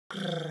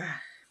Is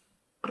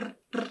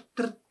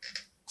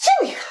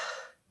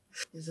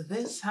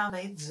this how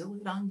they do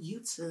it on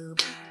YouTube?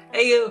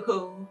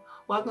 Ayoooooo!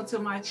 Welcome to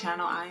my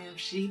channel. I am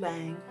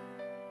SHEBANGG.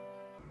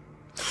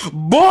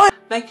 Boy!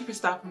 Thank you for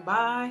stopping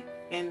by.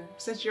 And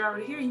since you're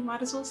already here, you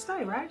might as well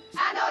stay, right?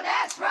 I know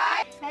that's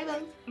right. Hey,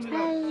 babe.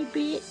 Hey,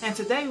 bitch. And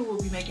today we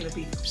will be making a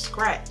beat from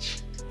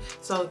scratch.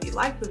 So if you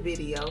like the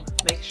video,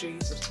 make sure you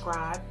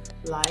subscribe,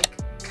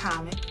 like,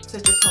 comment,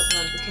 set your post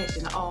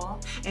notification to all.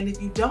 And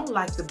if you don't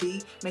like the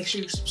beat, make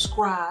sure you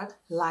subscribe,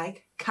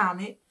 like,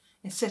 comment,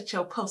 and set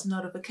your post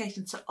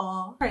notification to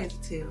all. Crazy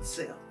to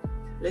yourself.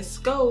 Let's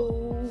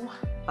go.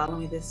 Follow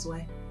me this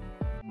way.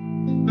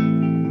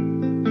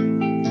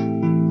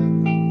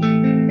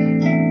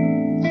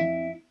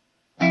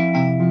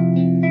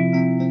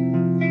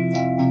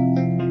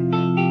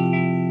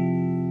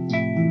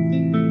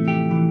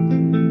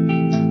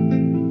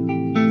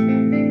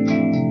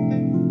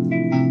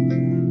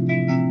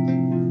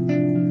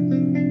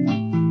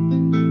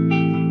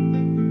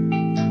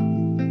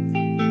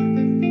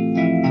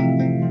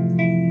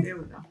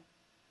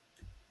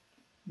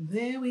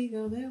 There we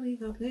go, there we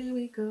go, there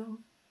we go.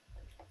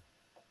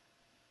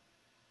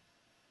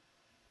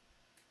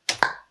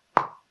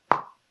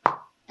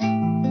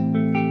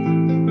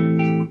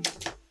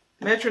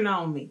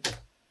 Metronome me.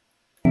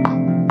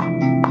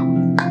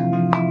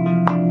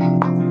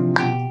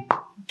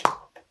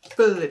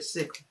 Fudge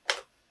sickle.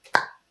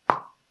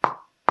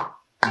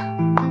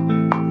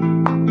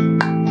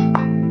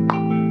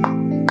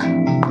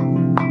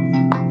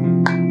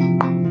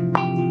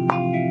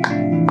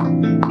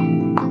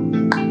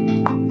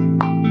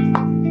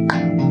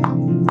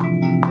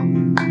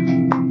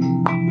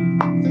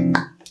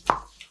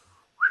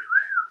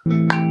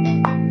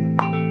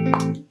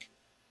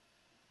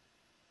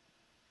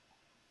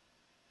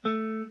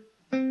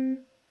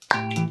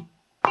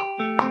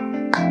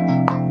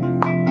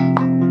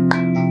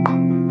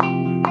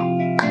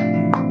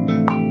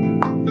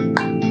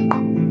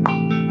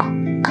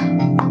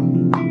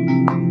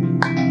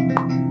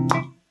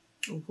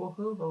 Ho,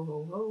 ho, ho,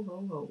 ho, ho,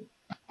 ho.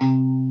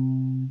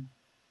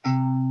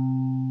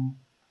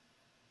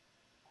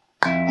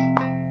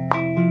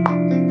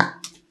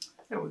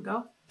 There we go.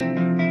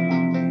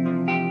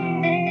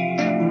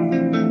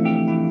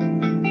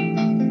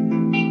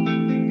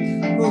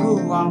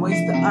 Ooh, always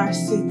the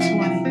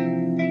RC20.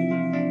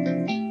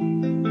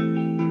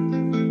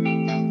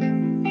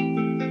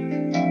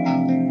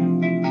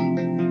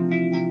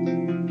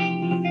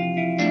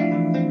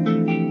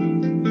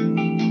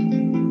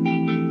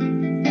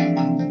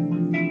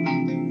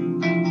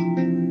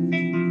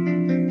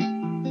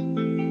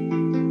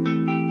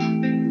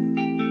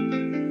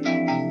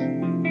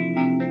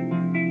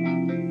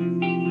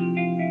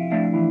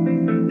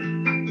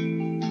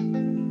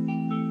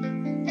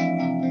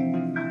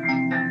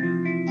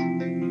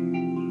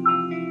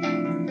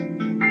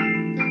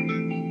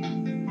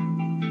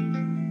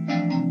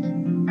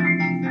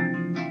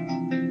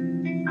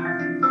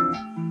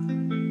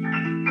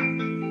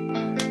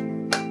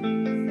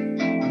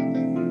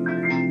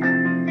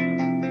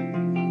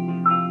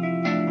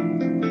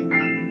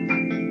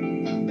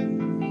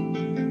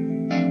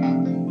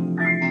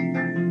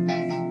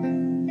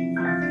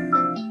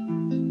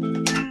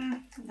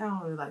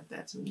 Like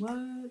that too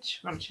much.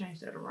 I'm gonna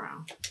change that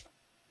around.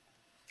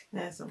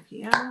 Add some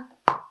piano.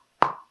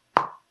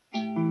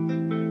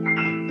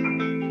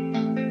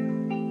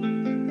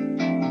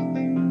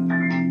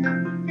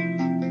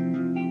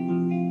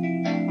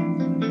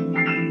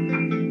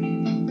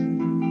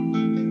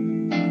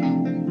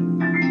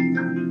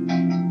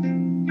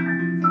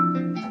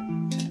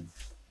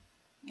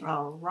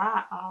 All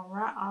right, all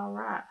right, all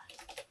right.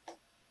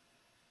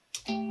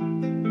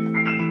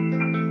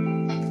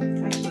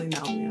 Actually,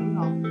 no,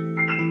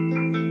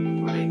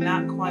 they're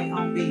not quite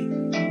on beat.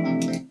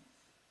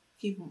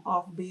 Keep them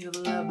off beat a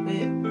little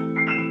bit.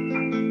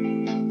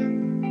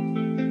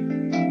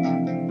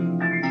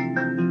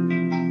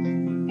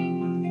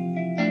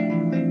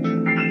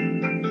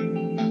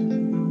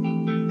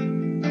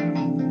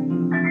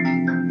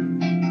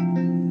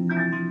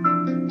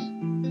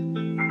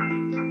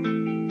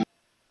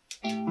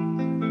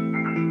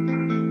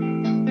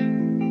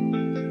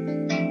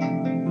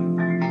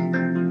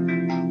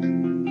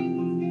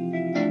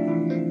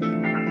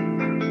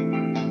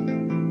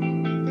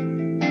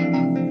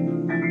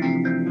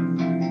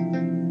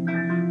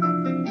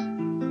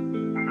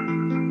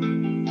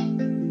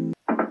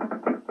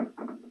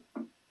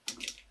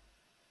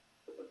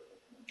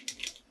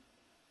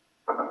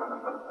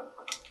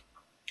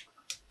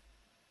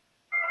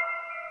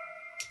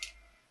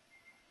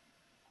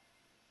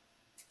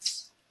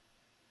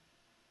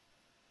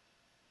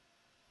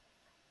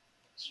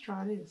 Let's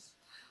try this.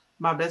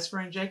 My best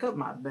friend Jacob,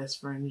 my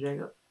best friend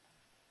Jacob.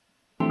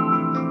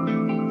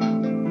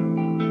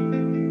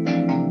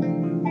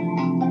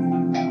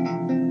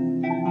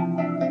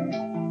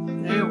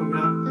 There we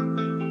go.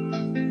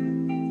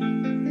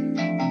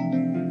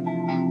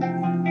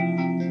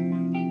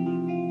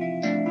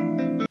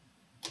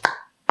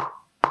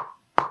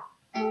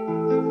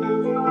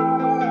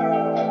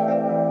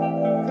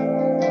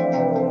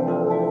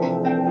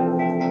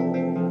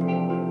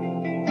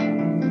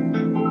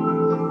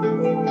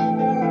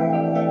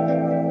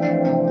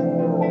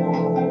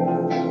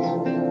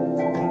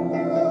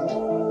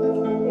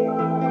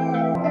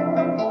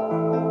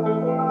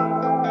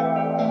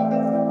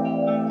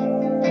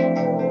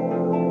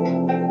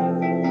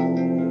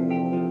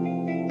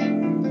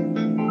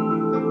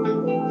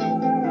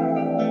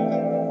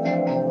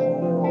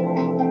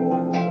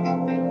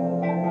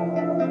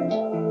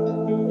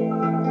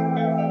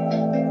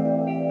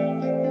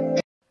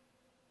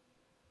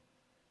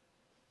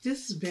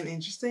 This has been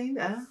interesting.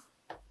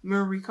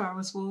 Memory card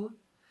was full.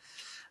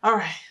 All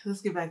right,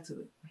 let's get back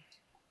to it.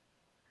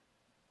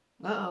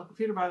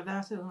 Computer about to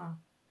die too, huh?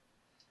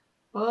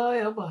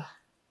 Boy, oh boy.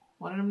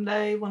 One of them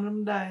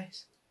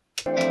days.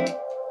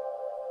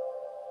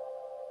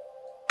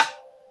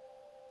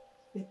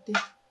 50.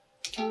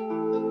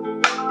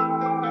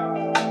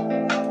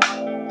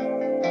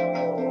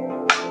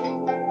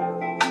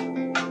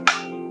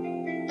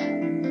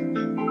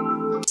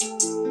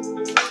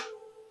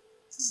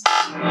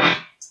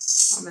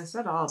 I messed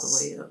that all the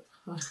way up.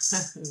 Am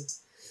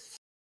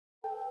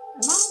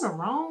I on the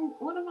wrong?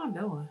 What am I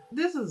doing?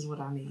 This is what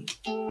I need.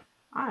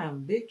 I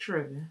am big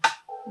tripping.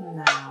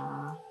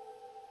 Nah.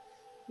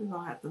 We're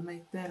gonna have to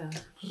make that a,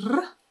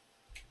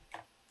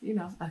 you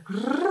know, a.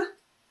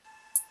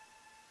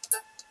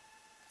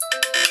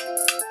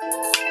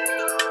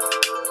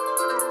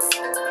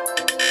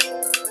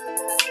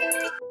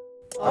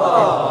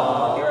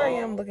 Oh. Here I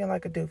am looking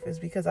like a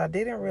doofus because I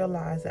didn't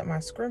realize that my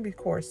screen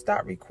record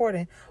stopped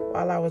recording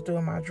while I was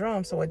doing my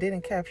drum, so it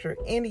didn't capture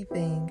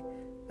anything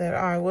that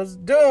I was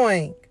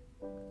doing.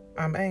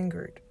 I'm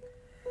angered.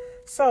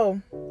 So,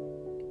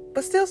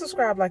 but still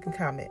subscribe, like, and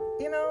comment.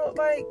 You know,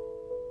 like,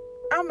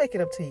 I'll make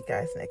it up to you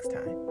guys next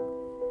time.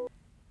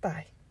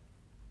 Bye.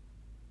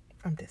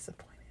 I'm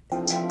disappointed.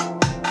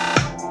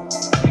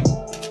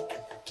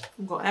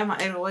 I'm gonna add my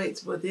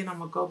 808s, but then I'm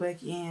gonna go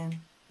back in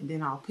and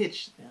then I'll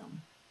pitch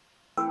them.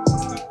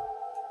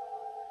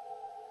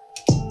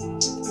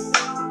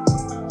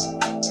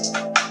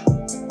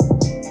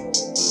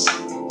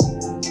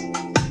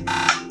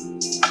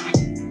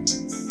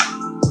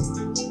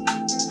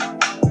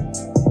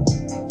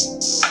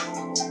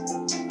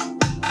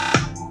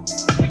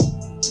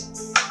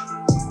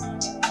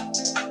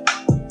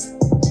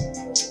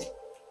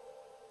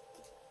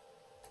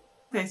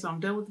 Okay, so I'm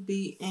done with the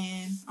beat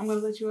and I'm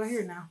gonna let you out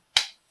here now.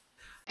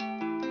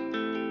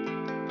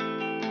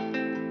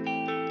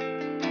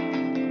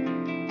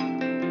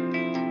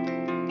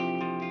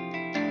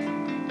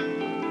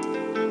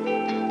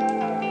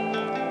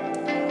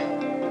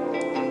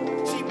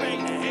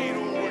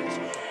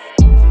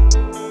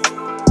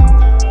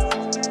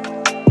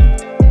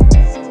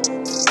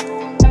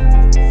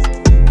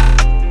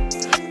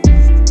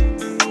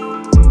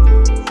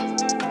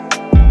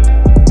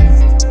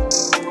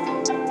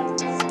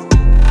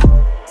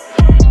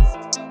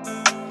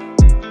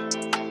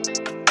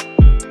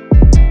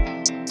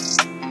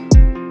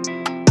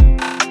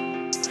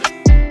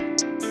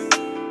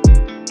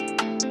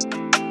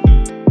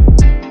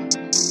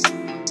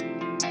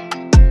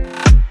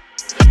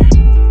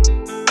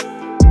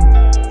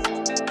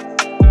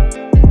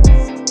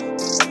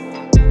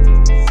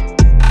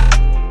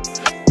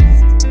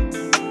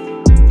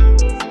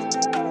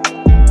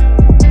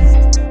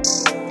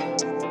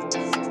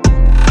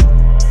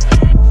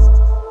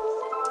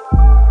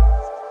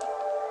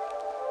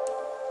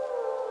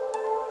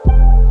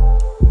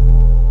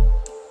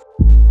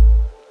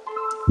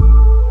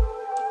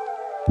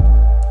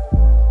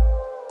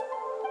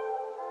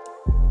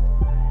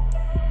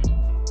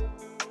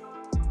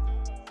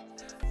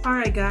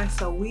 Alright guys,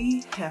 so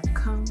we have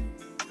come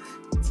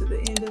to the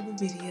end of the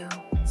video.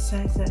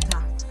 Sad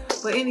time.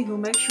 But anywho,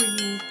 make sure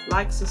you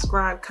like,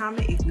 subscribe,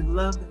 comment if you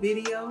love the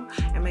video.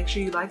 And make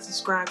sure you like,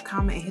 subscribe,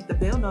 comment, and hit the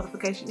bell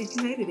notification if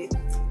you hated it.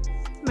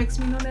 Makes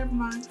me know, never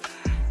mind.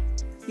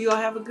 You all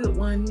have a good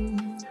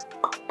one.